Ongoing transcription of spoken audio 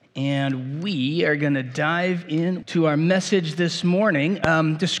And we are going to dive into our message this morning.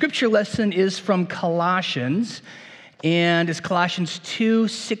 The scripture lesson is from Colossians, and it's Colossians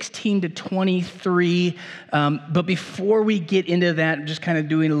 2:16 to 23. But before we get into that, I'm just kind of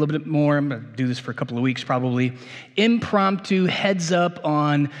doing a little bit more. I'm going to do this for a couple of weeks probably. Impromptu heads up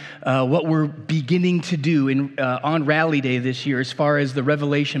on what we're beginning to do on Rally Day this year as far as the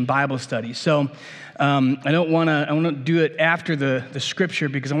Revelation Bible study. So I want to do it after the scripture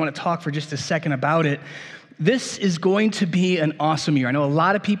because I want to talk for just a second about it. This is going to be an awesome year. I know a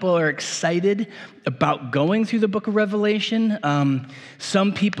lot of people are excited about going through the book of Revelation.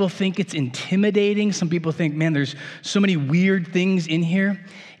 Some people think it's intimidating. Some people think, man, there's so many weird things in here.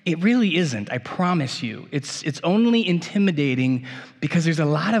 It really isn't, I promise you. It's only intimidating because there's a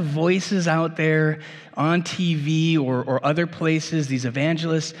lot of voices out there on TV or other places, these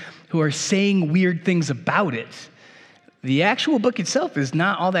evangelists, who are saying weird things about it. The actual book itself is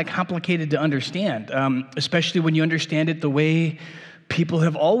not all that complicated to understand, especially when you understand it the way people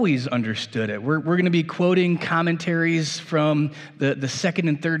have always understood it. We're going to be quoting commentaries from the 2nd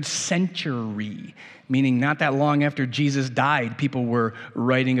and 3rd century, meaning not that long after Jesus died, people were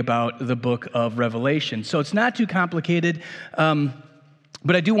writing about the book of Revelation. So it's not too complicated,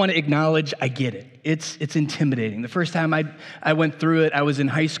 but I do want to acknowledge I get it. It's intimidating. The first time I went through it, I was in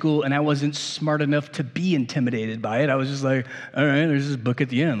high school, and I wasn't smart enough to be intimidated by it. I was just like, all right, there's this book at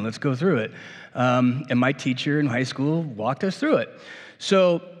the end. Let's go through it. And my teacher in high school walked us through it.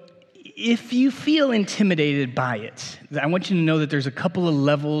 So if you feel intimidated by it, I want you to know that there's a couple of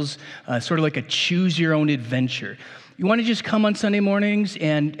levels, sort of like a choose-your-own-adventure. You want to just come on Sunday mornings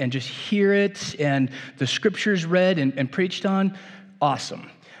and just hear it, and the scriptures read and preached on?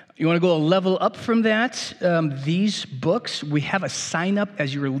 Awesome. You want to go a level up from that? These books, we have a sign up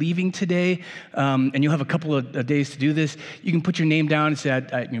as you are leaving today, and you'll have a couple of days to do this. You can put your name down and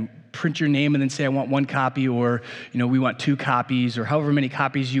say, print your name and then say, I want 1 copy, or we want 2 copies, or however many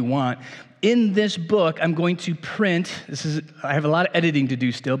copies you want. In this book, I'm going to print, I have a lot of editing to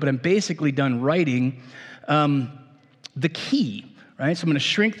do still, but I'm basically done writing the key. Right? So I'm going to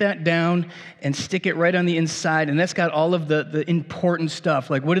shrink that down and stick it right on the inside, and that's got all of the important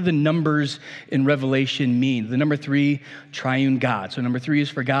stuff, like what do the numbers in Revelation mean? The number 3, triune God. So number 3 is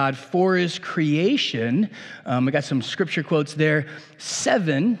for God. 4 is creation. I got some scripture quotes there.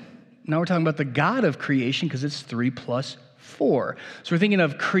 7, now we're talking about the God of creation because it's 3 plus 4. So we're thinking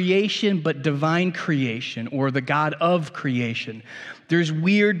of creation, but divine creation, or the God of creation. There's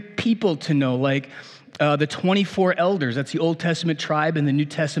weird people to know, like the 24 elders, that's the Old Testament tribe, and the New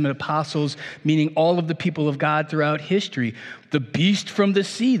Testament apostles, meaning all of the people of God throughout history. The beast from the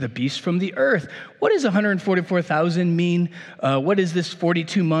sea, the beast from the earth. What does 144,000 mean? What is this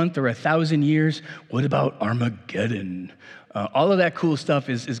 42-month or 1,000 years? What about Armageddon? All of that cool stuff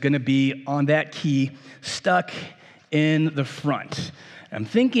is going to be on that key, stuck in the front. I'm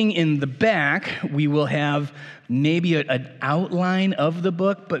thinking in the back, we will have maybe an outline of the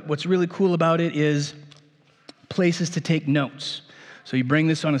book, but what's really cool about it is places to take notes. So you bring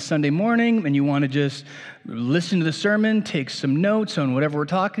this on a Sunday morning and you want to just listen to the sermon, take some notes on whatever we're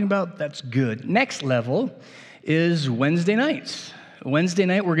talking about, that's good. Next level is Wednesday nights. Wednesday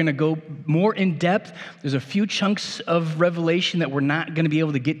night, we're going to go more in depth. There's a few chunks of Revelation that we're not going to be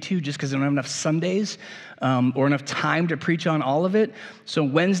able to get to just because I don't have enough Sundays or enough time to preach on all of it. So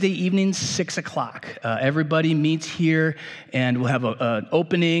Wednesday evenings, 6 o'clock. Everybody meets here, and we'll have an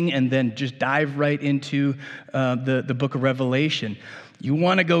opening and then just dive right into the book of Revelation. You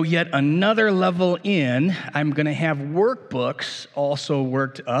want to go yet another level in, I'm going to have workbooks also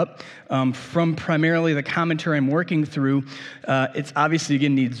worked up from primarily the commentary I'm working through. It's obviously,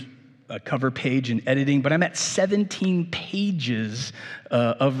 again, needs a cover page and editing, but I'm at 17 pages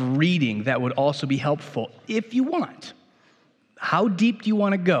of reading that would also be helpful if you want. How deep do you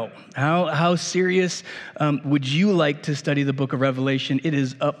want to go? How serious would you like to study the book of Revelation? It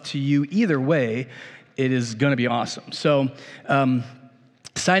is up to you. Either way, it is going to be awesome. So,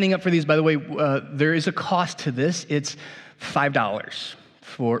 signing up for these, by the way, there is a cost to this. It's $5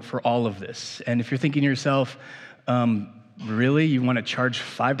 for all of this. And if you're thinking to yourself, really, you want to charge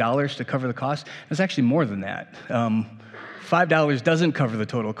 $5 to cover the cost? It's actually more than that. $5 doesn't cover the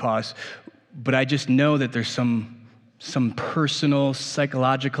total cost, but I just know that there's some personal,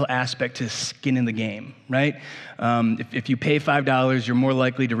 psychological aspect to skin in the game, right? If you pay $5, you're more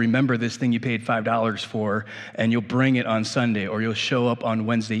likely to remember this thing you paid $5 for, and you'll bring it on Sunday, or you'll show up on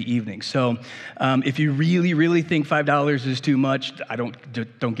Wednesday evening. So if you really, really think $5 is too much,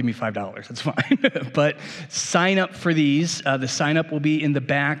 don't give me $5. That's fine. But sign up for these. The sign up will be in the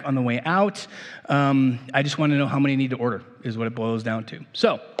back on the way out. I just want to know how many need to order, is what it boils down to.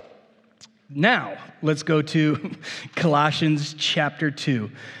 So Now, let's go to Colossians chapter 2.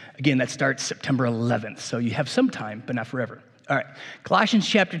 Again, that starts September 11th, so you have some time, but not forever. All right, Colossians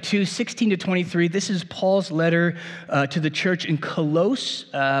chapter 2, 16 to 23. This is Paul's letter to the church in Colossus.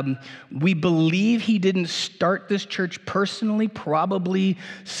 We believe he didn't start this church personally. Probably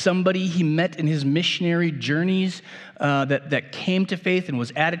somebody he met in his missionary journeys that came to faith and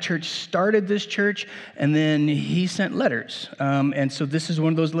was at a church, started this church, and then he sent letters. And so this is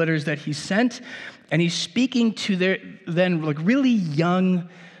one of those letters that he sent, and he's speaking to their then really young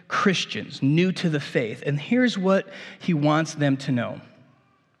Christians, new to the faith. And here's what he wants them to know.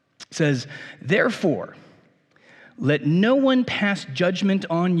 It says, "Therefore, let no one pass judgment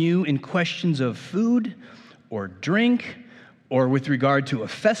on you in questions of food or drink, or with regard to a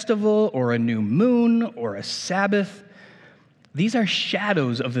festival or a new moon or a Sabbath. These are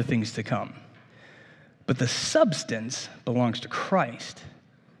shadows of the things to come. But the substance belongs to Christ.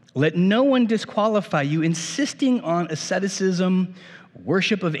 Let no one disqualify you, insisting on asceticism,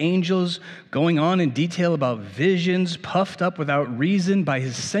 worship of angels, going on in detail about visions, puffed up without reason by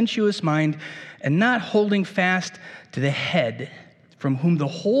his sensuous mind, and not holding fast to the head, from whom the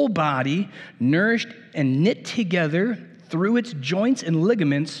whole body, nourished and knit together through its joints and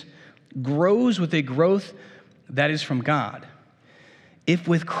ligaments, grows with a growth that is from God. If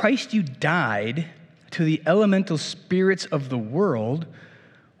with Christ you died to the elemental spirits of the world,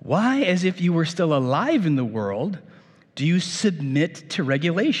 why, as if you were still alive in the world, do you submit to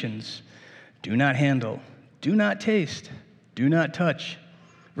regulations? Do not handle, do not taste, do not touch,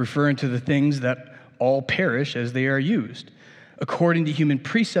 referring to the things that all perish as they are used, according to human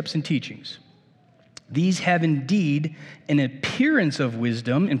precepts and teachings. These have indeed an appearance of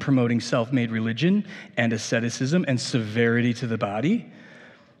wisdom in promoting self-made religion and asceticism and severity to the body,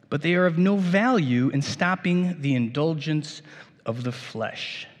 but they are of no value in stopping the indulgence of the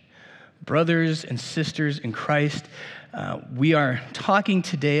flesh." Brothers and sisters in Christ, we are talking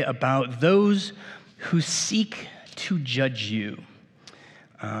today about those who seek to judge you.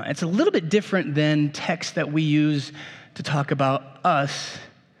 It's a little bit different than texts that we use to talk about us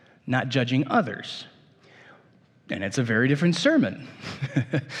not judging others. And it's a very different sermon,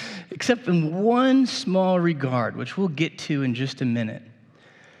 except in one small regard, which we'll get to in just a minute.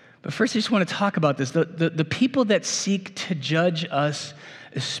 But first, I just want to talk about this. The people that seek to judge us,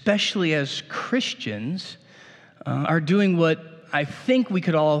 especially as Christians, are doing what I think we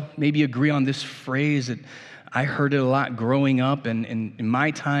could all maybe agree on this phrase. That I heard it a lot growing up, and in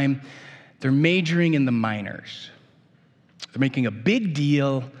my time, they're majoring in the minors. They're making a big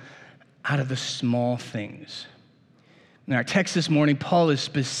deal out of the small things. In our text this morning, Paul is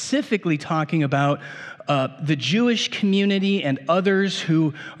specifically talking about the Jewish community and others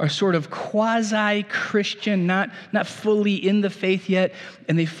who are sort of quasi-Christian, not fully in the faith yet,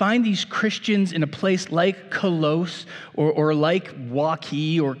 and they find these Christians in a place like Colossus or like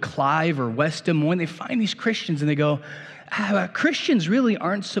Waukee or Clive or West Des Moines. They find these Christians and they go, Christians really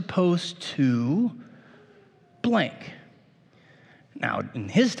aren't supposed to blank. Now, in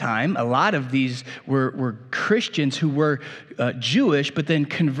his time, a lot of these were Christians who were Jewish, but then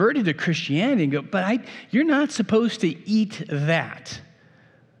converted to Christianity and go, you're not supposed to eat that.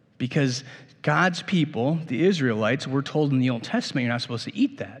 Because God's people, the Israelites, were told in the Old Testament, you're not supposed to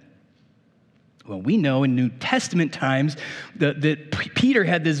eat that. Well, we know in New Testament times that Peter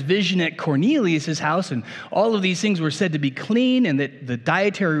had this vision at Cornelius' house, and all of these things were said to be clean, and that the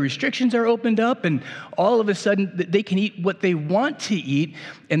dietary restrictions are opened up, and all of a sudden they can eat what they want to eat.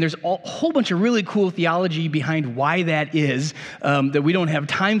 And there's a whole bunch of really cool theology behind why that is that we don't have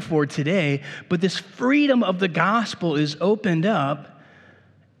time for today. But this freedom of the gospel is opened up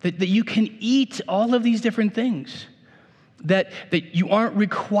that you can eat all of these different things. That you aren't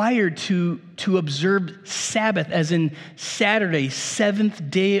required to observe Sabbath, as in Saturday, seventh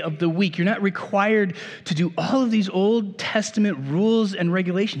day of the week. You're not required to do all of these Old Testament rules and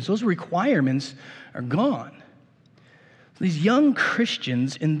regulations. Those requirements are gone. So these young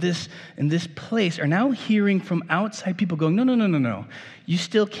Christians in this place are now hearing from outside people going, no, you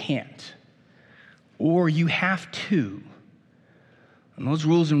still can't. Or you have to. And those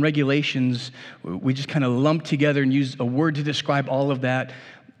rules and regulations, we just kind of lump together and use a word to describe all of that.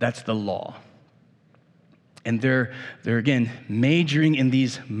 That's the law. And they're again majoring in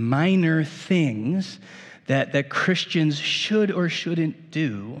these minor things that Christians should or shouldn't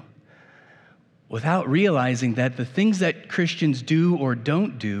do, without realizing that the things that Christians do or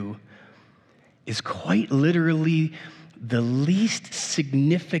don't do is quite literally the least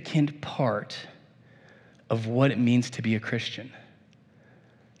significant part of what it means to be a Christian.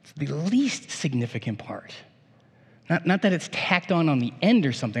 The least significant part. Not that it's tacked on the end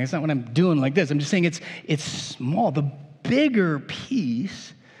or something. That's not what I'm doing like this. I'm just saying it's small. The bigger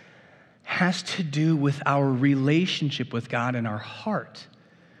piece has to do with our relationship with God in our heart,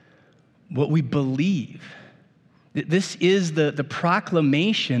 what we believe. This is the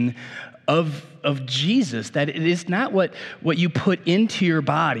proclamation of Jesus, that it is not what you put into your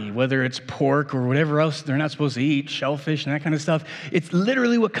body, whether it's pork or whatever else they're not supposed to eat, shellfish and that kind of stuff. It's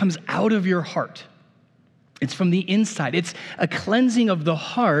literally what comes out of your heart. It's from the inside. It's a cleansing of the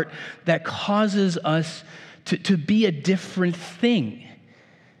heart that causes us to be a different thing.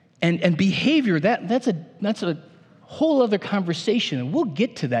 And behavior, that's a whole other conversation. And we'll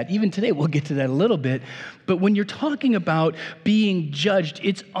get to that. Even today, we'll get to that a little bit. But when you're talking about being judged,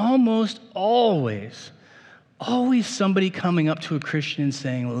 it's almost always somebody coming up to a Christian and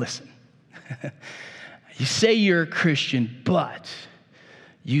saying, listen, you say you're a Christian, but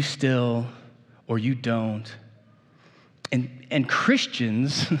you still, or you don't. And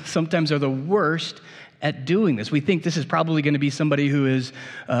Christians sometimes are the worst at doing this. We think this is probably going to be somebody who is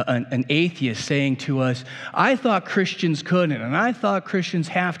an atheist saying to us, I thought Christians couldn't, and I thought Christians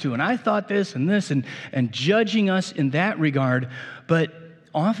have to, and I thought this, and judging us in that regard. But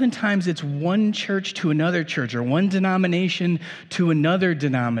oftentimes it's one church to another church, or one denomination to another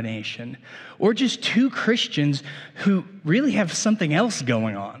denomination, or just two Christians who really have something else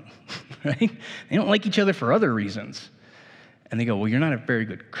going on, right? They don't like each other for other reasons. And they go, well, you're not a very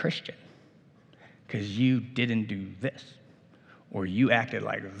good Christian, because you didn't do this, or you acted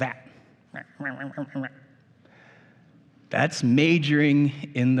like that. That's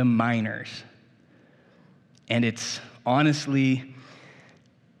majoring in the minors. And it's honestly,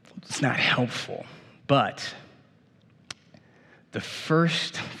 it's not helpful. But the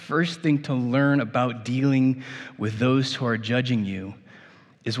first thing to learn about dealing with those who are judging you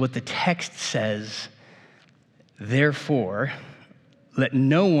is what the text says. Therefore, let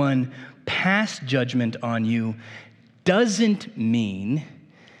no one pass judgment on you doesn't mean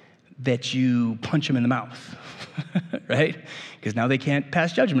that you punch them in the mouth, right? Because now they can't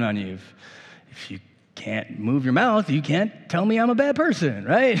pass judgment on you. If you can't move your mouth, you can't tell me I'm a bad person,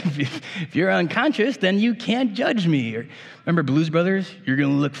 right? If you're unconscious, then you can't judge me. Remember Blues Brothers? You're going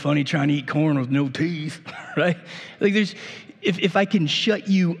to look funny trying to eat corn with no teeth, right? Like if I can shut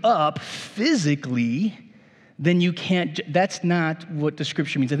you up physically, then you can't, that's not what the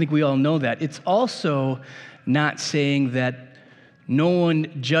scripture means. I think we all know that. It's also not saying that no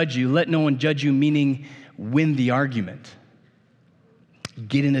one judge you, let no one judge you, meaning win the argument,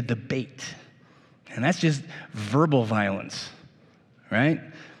 get in a debate. And that's just verbal violence, right?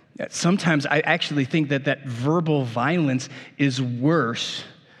 Sometimes I actually think that verbal violence is worse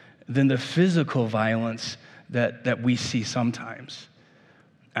than the physical violence that we see sometimes.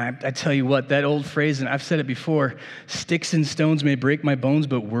 I tell you what, that old phrase, and I've said it before, sticks and stones may break my bones,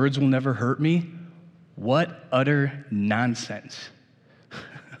 but words will never hurt me. What utter nonsense.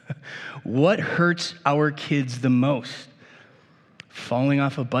 What hurts our kids the most? Falling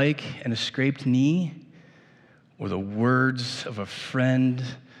off a bike and a scraped knee? Or the words of a friend,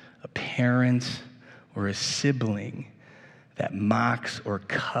 a parent, or a sibling that mocks or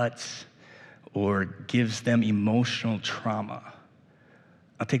cuts or gives them emotional trauma?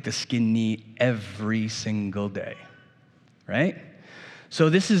 I'll take the skin knee every single day, right? So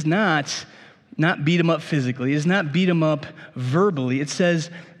this is not beat them up physically. It's not beat them up verbally. It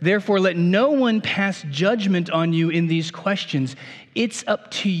says, therefore, let no one pass judgment on you in these questions. It's up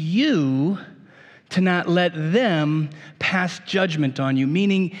to you to not let them pass judgment on you,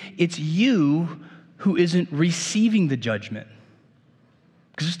 meaning it's you who isn't receiving the judgment.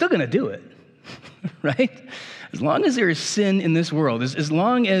 Because they're still going to do it, right? As long as there is sin in this world, as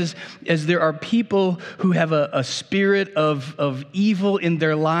long as there are people who have a spirit of evil in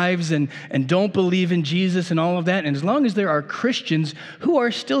their lives and don't believe in Jesus and all of that, and as long as there are Christians who are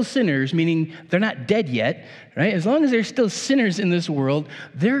still sinners, meaning they're not dead yet, right? As long as there's still sinners in this world,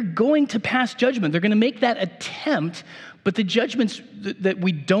 they're going to pass judgment. They're going to make that attempt, but the judgments that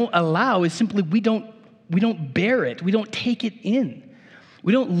we don't allow is simply we don't bear it. We don't take it in.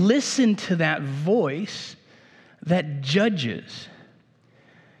 We don't listen to that voice that judges.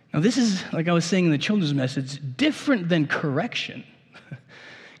 Now, this is, like I was saying in the children's message, different than correction.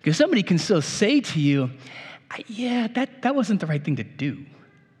 Because somebody can still say to you, yeah, that wasn't the right thing to do.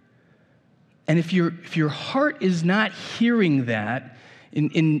 And if your heart is not hearing that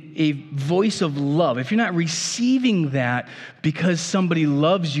in a voice of love, if you're not receiving that because somebody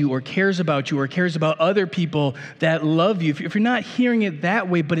loves you or cares about you or cares about other people that love you, if you're not hearing it that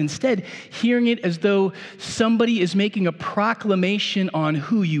way, but instead hearing it as though somebody is making a proclamation on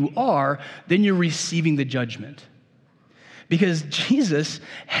who you are, then you're receiving the judgment. because Jesus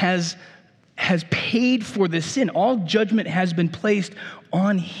has paid for the sin. All judgment has been placed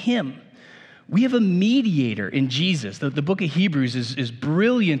on him. We have a mediator in Jesus. The book of Hebrews is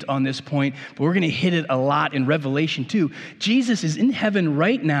brilliant on this point, but we're going to hit it a lot in Revelation too. Jesus is in heaven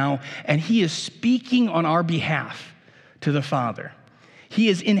right now, and he is speaking on our behalf to the Father. He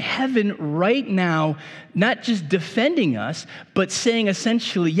is in heaven right now, not just defending us, but saying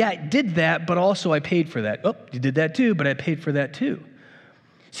essentially, yeah, I did that, but also I paid for that. Oh, you did that too, but I paid for that too.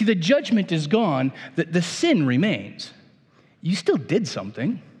 See, the judgment is gone, the sin remains. You still did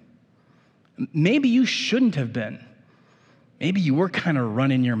something. Maybe you shouldn't have been. Maybe you were kind of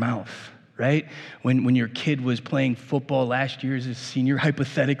running your mouth, right? When your kid was playing football last year as a senior,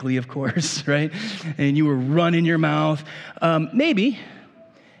 hypothetically, of course, right? And you were running your mouth. Maybe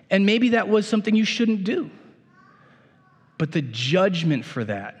that was something you shouldn't do. But the judgment for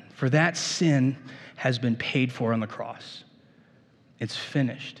that sin has been paid for on the cross. It's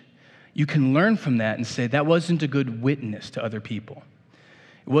finished. You can learn from that and say, that wasn't a good witness to other people.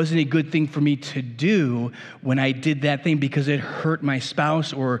 It wasn't a good thing for me to do when I did that thing because it hurt my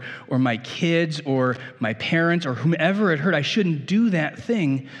spouse or my kids or my parents or whomever it hurt. I shouldn't do that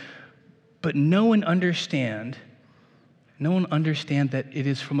thing. But no one understand that it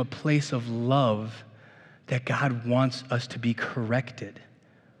is from a place of love that God wants us to be corrected.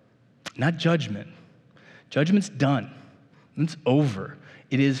 Not judgment. Judgment's done. It's over.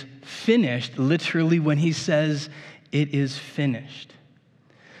 It is finished, literally, when he says it is finished.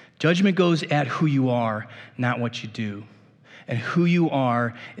 Judgment goes at who you are, not what you do. And who you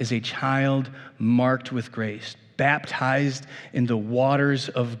are is a child marked with grace, baptized in the waters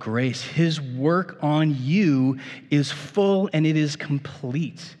of grace. His work on you is full and it is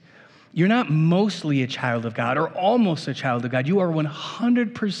complete. You're not mostly a child of God or almost a child of God. You are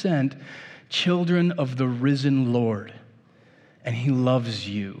 100% children of the risen Lord, and he loves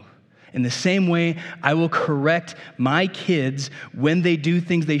you. In the same way, I will correct my kids when they do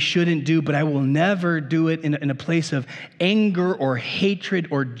things they shouldn't do, but I will never do it in a place of anger or hatred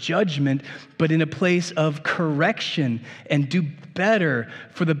or judgment, but in a place of correction and do better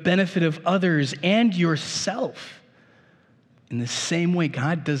for the benefit of others and yourself. In the same way,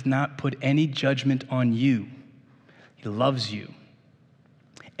 God does not put any judgment on you. He loves you.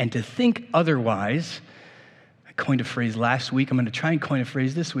 And to think otherwise, I coined a phrase last week, I'm going to try and coin a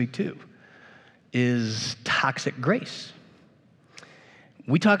phrase this week too, is toxic grace.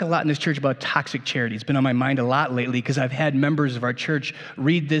 We talk a lot in this church about toxic charity. It's been on my mind a lot lately because I've had members of our church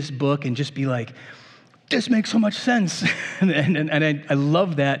read this book and just be like, this makes so much sense. and I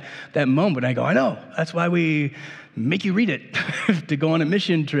love that moment. I go, I know, that's why we make you read it to go on a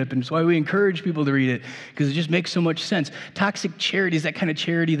mission trip, and it's why we encourage people to read it, because it just makes so much sense. Toxic charity is that kind of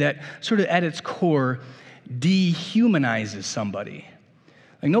charity that sort of at its core dehumanizes somebody.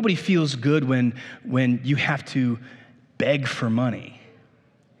 Like nobody feels good when you have to beg for money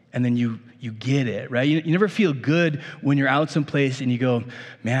and then you get it, right? You never feel good when you're out someplace and you go,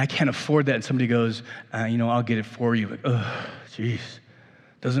 man, I can't afford that. And somebody goes, I'll get it for you. Like, oh, jeez.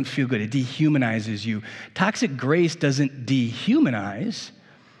 Doesn't feel good. It dehumanizes you. Toxic grace doesn't dehumanize.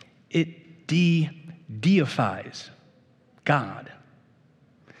 It deifies God.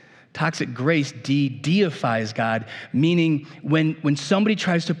 Toxic grace deifies God, meaning when somebody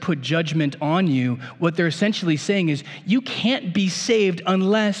tries to put judgment on you, what they're essentially saying is you can't be saved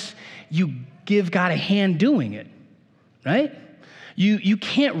unless you give God a hand doing it, right? You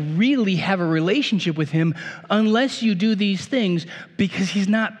can't really have a relationship with him unless you do these things because he's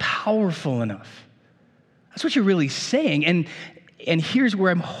not powerful enough. That's what you're really saying. And here's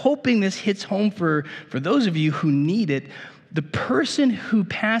where I'm hoping this hits home for those of you who need it. The person who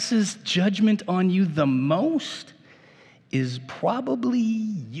passes judgment on you the most is probably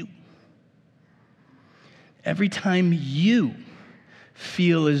you. Every time you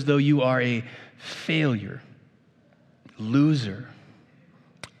feel as though you are a failure, loser,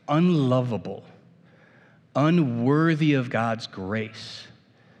 unlovable, unworthy of God's grace,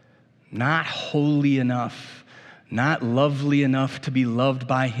 not holy enough, not lovely enough to be loved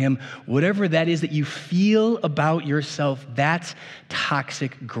by him, whatever that is that you feel about yourself, that's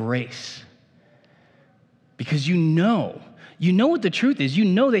toxic grace. Because you know what the truth is. You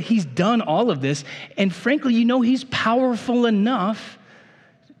know that he's done all of this, and frankly, you know he's powerful enough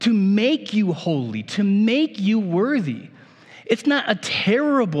to make you holy, to make you worthy. It's not a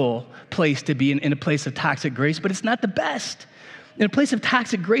terrible place to be in a place of toxic grace, but it's not the best. In a place of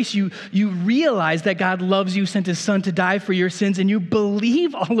toxic grace, you realize that God loves you, sent his son to die for your sins, and you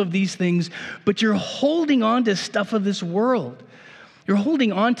believe all of these things, but you're holding on to stuff of this world. You're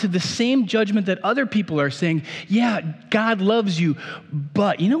holding on to the same judgment that other people are saying, yeah, God loves you,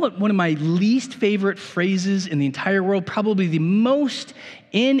 but you know what? One of my least favorite phrases in the entire world, probably the most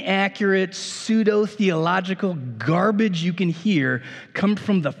inaccurate, pseudo-theological garbage you can hear come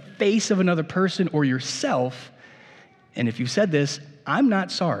from the face of another person or yourself. And if you've said this, I'm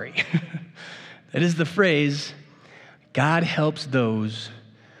not sorry. That is the phrase, God helps those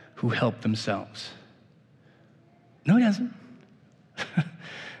who help themselves. No, he doesn't.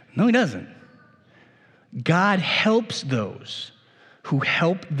 No, he doesn't. God helps those who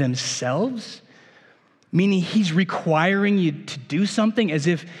help themselves, meaning he's requiring you to do something as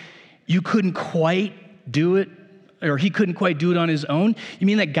if you couldn't quite do it, or he couldn't quite do it on his own. You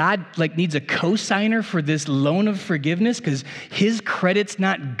mean that God needs a cosigner for this loan of forgiveness because his credit's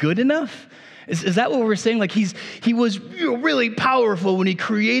not good enough? Is that what we're saying? He was really powerful when he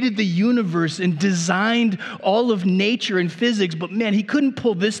created the universe and designed all of nature and physics, but man, he couldn't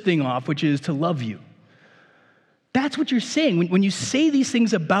pull this thing off, which is to love you. That's what you're saying. When you say these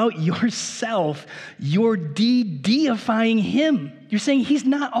things about yourself, you're deifying him. You're saying he's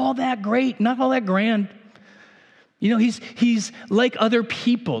not all that great, not all that grand. He's like other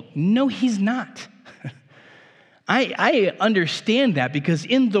people. No, he's not. I understand that because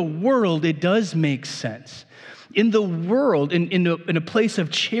in the world, it does make sense. In the world, in a place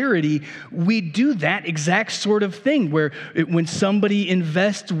of charity, we do that exact sort of thing where when somebody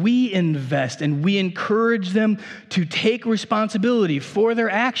invests, we invest and we encourage them to take responsibility for their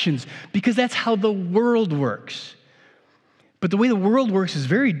actions because that's how the world works. But the way the world works is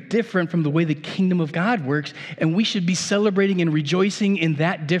very different from the way the kingdom of God works, and we should be celebrating and rejoicing in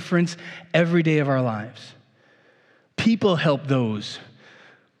that difference every day of our lives. People help those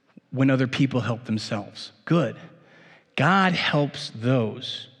when other people help themselves. Good. God helps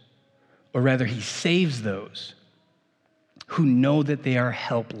those, or rather he saves those who know that they are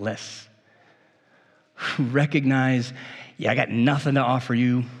helpless, who recognize, I got nothing to offer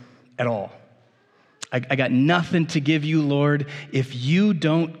you at all. I got nothing to give you, Lord, if you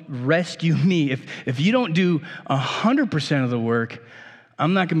don't rescue me. If you don't do 100% of the work,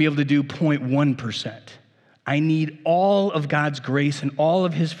 I'm not going to be able to do 0.1%. I need all of God's grace and all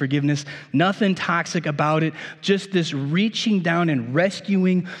of his forgiveness, nothing toxic about it, just this reaching down and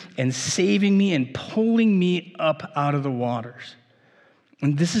rescuing and saving me and pulling me up out of the waters.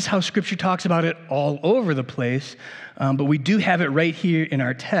 And this is how Scripture talks about it all over the place, but we do have it right here in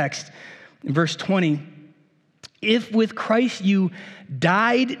our text. In verse 20, if with Christ you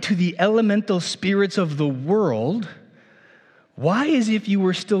died to the elemental spirits of the world, why, as if you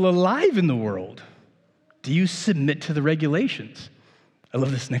were still alive in the world, do you submit to the regulations? I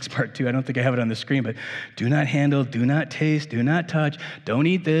love this next part too. I don't think I have it on the screen, but do not handle, do not taste, do not touch, don't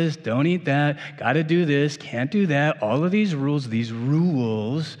eat this, don't eat that, got to do this, can't do that. All of these rules,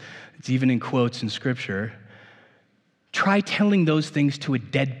 it's even in quotes in Scripture. Try telling those things to a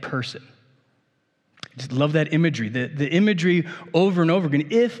dead person. I just love that imagery, the imagery over and over again.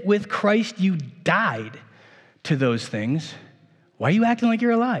 If with Christ you died to those things, why are you acting like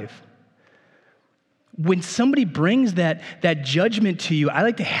you're alive? When somebody brings that judgment to you, I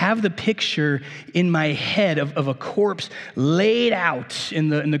like to have the picture in my head of a corpse laid out in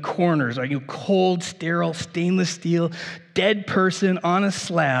the corners, like cold, sterile, stainless steel, dead person on a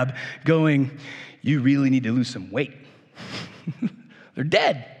slab going, you really need to lose some weight. They're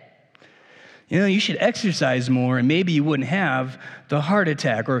dead. You should exercise more and maybe you wouldn't have the heart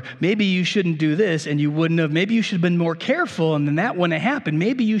attack, or maybe you shouldn't do this and you wouldn't have, maybe you should have been more careful and then that wouldn't have happened.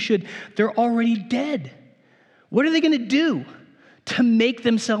 They're already dead. What are they going to do to make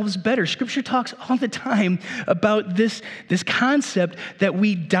themselves better? Scripture talks all the time about this concept that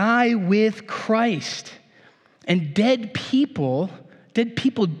we die with Christ. And dead people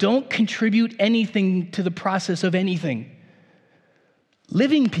don't contribute anything to the process of anything.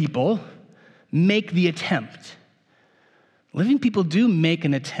 Living people make the attempt. Living people do make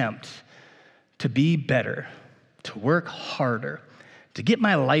an attempt to be better, to work harder, to get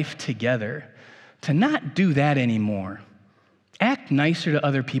my life together, to not do that anymore. Act nicer to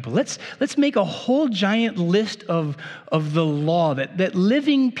other people. Let's make a whole giant list of the law that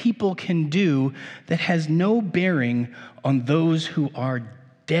living people can do that has no bearing on those who are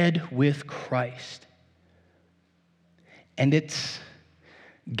dead with Christ. And it's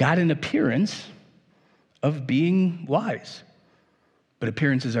got an appearance of being wise, but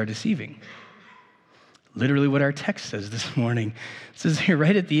appearances are deceiving. Literally what our text says this morning. It says here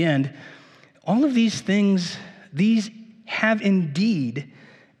right at the end, all of these things, these have indeed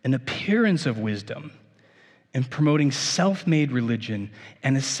an appearance of wisdom and promoting self-made religion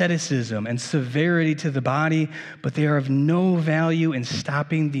and asceticism and severity to the body, but they are of no value in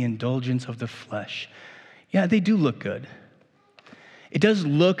stopping the indulgence of the flesh. Yeah, they do look good. It does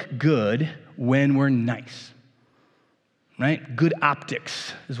look good when we're nice, right? Good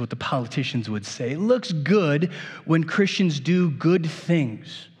optics is what the politicians would say. It looks good when Christians do good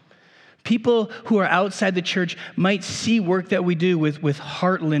things. People who are outside the church might see work that we do with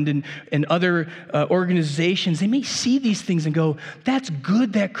Heartland and other organizations. They may see these things and go, that's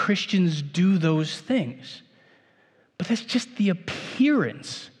good that Christians do those things. But that's just the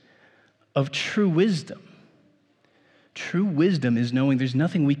appearance of true wisdom. True wisdom is knowing there's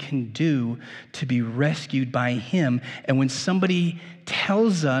nothing we can do to be rescued by him. And when somebody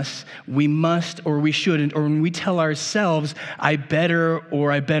tells us we must or we shouldn't, or when we tell ourselves, I better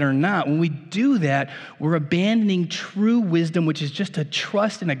or I better not, when we do that, we're abandoning true wisdom, which is just a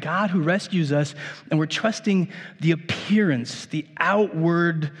trust in a God who rescues us, and we're trusting the appearance, the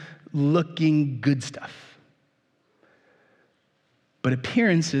outward-looking good stuff. But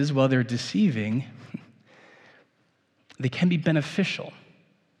appearances, while they're deceiving, they can be beneficial.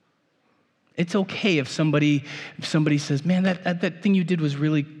 It's okay if somebody says, man, that thing you did was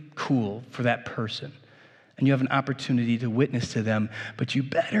really cool for that person, and you have an opportunity to witness to them, but you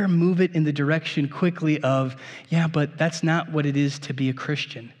better move it in the direction quickly of, yeah, but that's not what it is to be a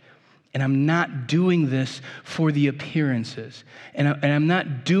Christian. And I'm not doing this for the appearances. And I'm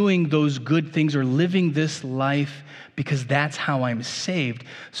not doing those good things or living this life because that's how I'm saved.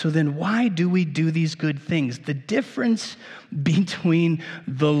 So then why do we do these good things? The difference between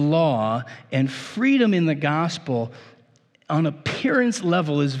the law and freedom in the gospel on appearance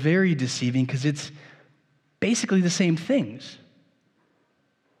level is very deceiving because it's basically the same things.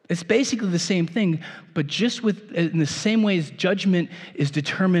 It's basically the same thing, but just in the same way as judgment is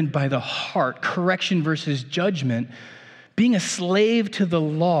determined by the heart, correction versus judgment, being a slave to the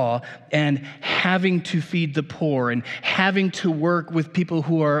law and having to feed the poor and having to work with people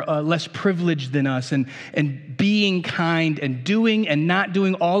who are less privileged than us and being kind and doing and not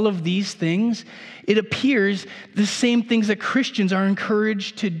doing all of these things, it appears the same things that Christians are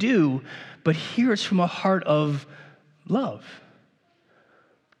encouraged to do, but here it's from a heart of love.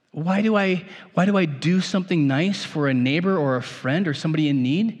 Why do I do something nice for a neighbor or a friend or somebody in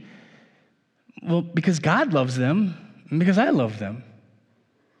need? Well, because God loves them and because I love them.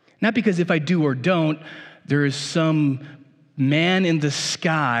 Not because if I do or don't, there is some man in the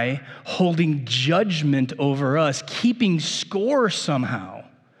sky holding judgment over us, keeping score somehow.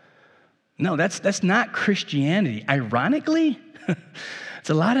 No, that's not Christianity. Ironically, it's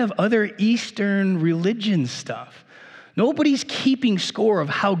a lot of other Eastern religion stuff. Nobody's keeping score of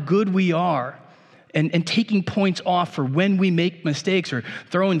how good we are and taking points off for when we make mistakes or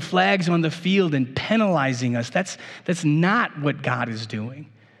throwing flags on the field and penalizing us. That's not what God is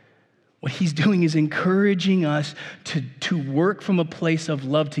doing. What he's doing is encouraging us to work from a place of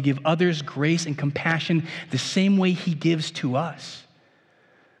love, to give others grace and compassion the same way he gives to us.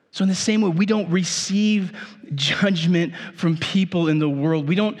 So in the same way, we don't receive judgment from people in the world.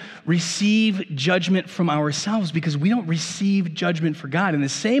 We don't receive judgment from ourselves because we don't receive judgment for God. In the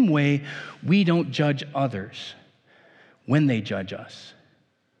same way, we don't judge others when they judge us.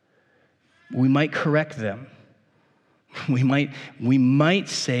 We might correct them. We might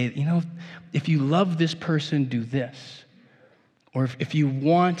say, if you love this person, do this. Or if you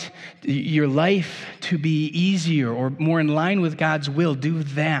want your life to be easier or more in line with God's will, do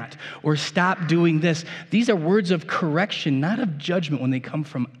that. Or stop doing this. These are words of correction, not of judgment when they come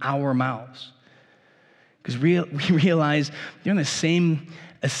from our mouths. Because we realize they're in the same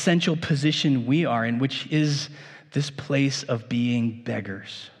essential position we are in, which is this place of being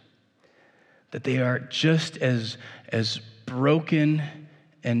beggars. That they are just as broken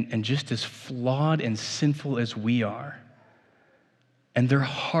and just as flawed and sinful as we are. And their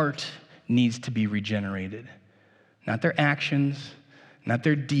heart needs to be regenerated. Not their actions, not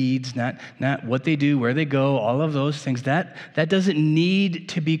their deeds, not what they do, where they go, all of those things. That doesn't need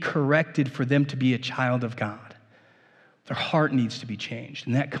to be corrected for them to be a child of God. Their heart needs to be changed.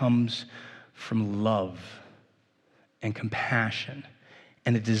 And that comes from love and compassion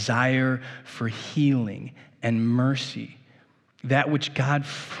and a desire for healing and mercy, that which God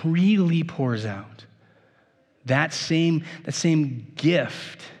freely pours out. That same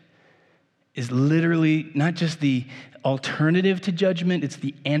gift is literally not just the alternative to judgment, it's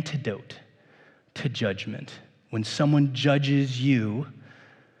the antidote to judgment. When someone judges you,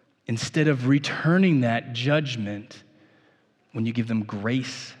 instead of returning that judgment, when you give them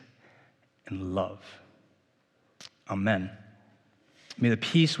grace and love. Amen. May the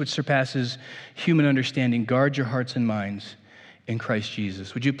peace which surpasses human understanding guard your hearts and minds in Christ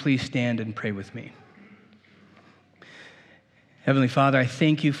Jesus. Would you please stand and pray with me? Heavenly Father, I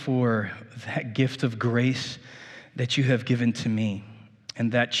thank you for that gift of grace that you have given to me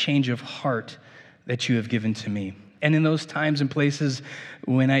and that change of heart that you have given to me. And in those times and places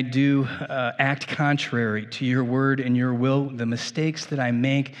when I do act contrary to your word and your will, the mistakes that I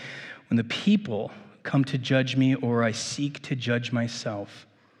make, when the people come to judge me or I seek to judge myself,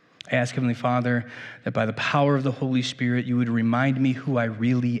 I ask, Heavenly Father, that by the power of the Holy Spirit, you would remind me who I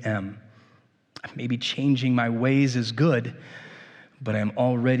really am. Maybe changing my ways is good, but I am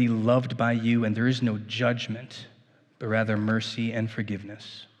already loved by you, and there is no judgment, but rather mercy and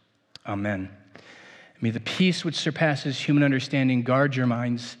forgiveness. Amen. May the peace which surpasses human understanding guard your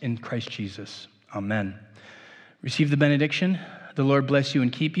minds in Christ Jesus. Amen. Receive the benediction. The Lord bless you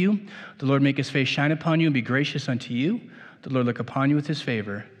and keep you. The Lord make his face shine upon you and be gracious unto you. The Lord look upon you with his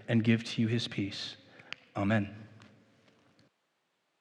favor and give to you his peace. Amen.